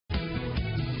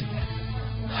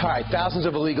All right, thousands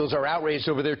of illegals are outraged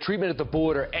over their treatment at the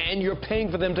border, and you're paying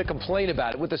for them to complain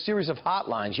about it with a series of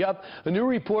hotlines. Yup, a new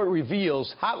report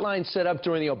reveals hotlines set up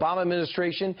during the Obama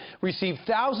administration received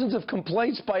thousands of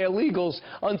complaints by illegals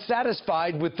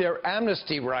unsatisfied with their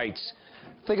amnesty rights.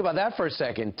 Think about that for a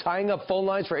second. Tying up phone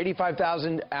lines for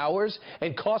 85,000 hours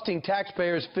and costing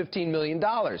taxpayers $15 million.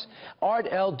 Art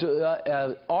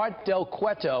Del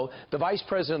Cueto, the vice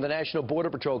president of the National Border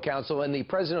Patrol Council and the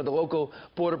president of the local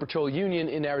Border Patrol Union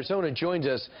in Arizona, joins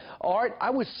us. Art,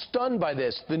 I was stunned by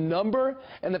this, the number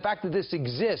and the fact that this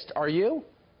exists. Are you?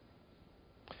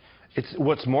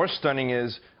 What's more stunning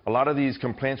is a lot of these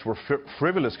complaints were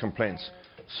frivolous complaints.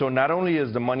 So not only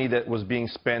is the money that was being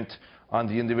spent on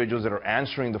the individuals that are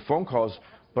answering the phone calls,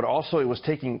 but also it was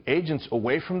taking agents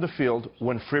away from the field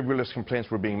when frivolous complaints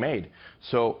were being made.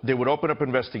 So they would open up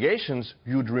investigations,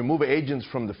 you'd remove agents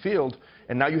from the field,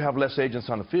 and now you have less agents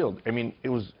on the field. I mean,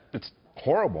 it's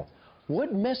horrible.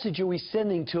 What message are we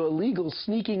sending to illegals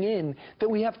sneaking in that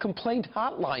we have complaint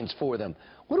hotlines for them?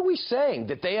 What are we saying?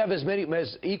 That they have as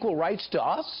equal rights to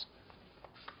us?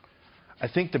 I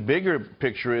think the bigger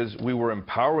picture is we were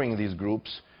empowering these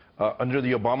groups. Under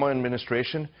the Obama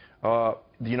administration,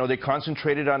 they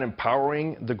concentrated on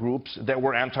empowering the groups that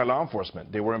were anti-law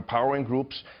enforcement. They were empowering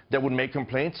groups that would make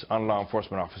complaints on law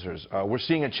enforcement officers. We're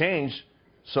seeing a change,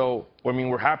 so, I mean,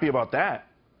 we're happy about that.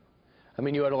 I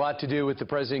mean, you had a lot to do with the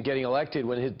president getting elected.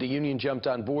 When the union jumped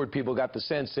on board, people got the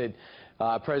sense that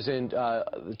President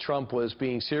Trump was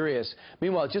being serious.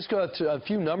 Meanwhile, just go to a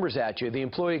few numbers at you. The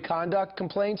employee conduct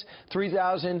complaints,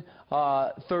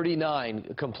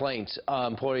 3,039 complaints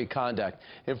on employee conduct.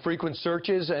 And frequent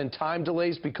searches and time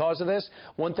delays because of this,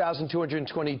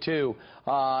 1,222.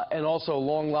 And also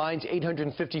long lines,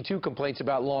 852 complaints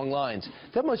about long lines.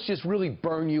 That must just really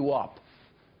burn you up.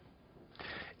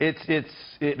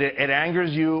 It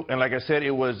angers you, and like I said,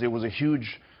 it was a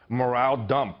huge morale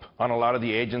dump on a lot of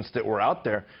the agents that were out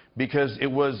there, because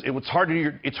it's hard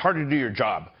to do your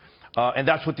job, and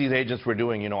that's what these agents were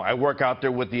doing. You know, I work out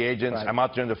there with the agents. Right. I'm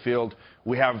out there in the field.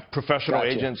 We have professional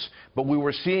agents, but we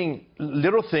were seeing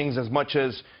little things as much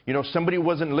as, you know, somebody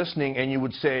wasn't listening, and you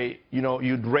would say, you know,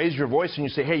 you'd raise your voice and you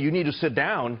say, hey, you need to sit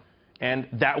down, and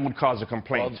that would cause a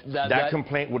complaint. Well, that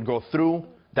complaint would go through.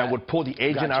 That would pull the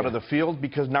agent out of the field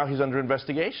because now he's under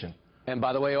investigation. And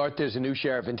by the way, Art, there's a new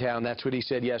sheriff in town. That's what he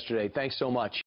said yesterday. Thanks so much.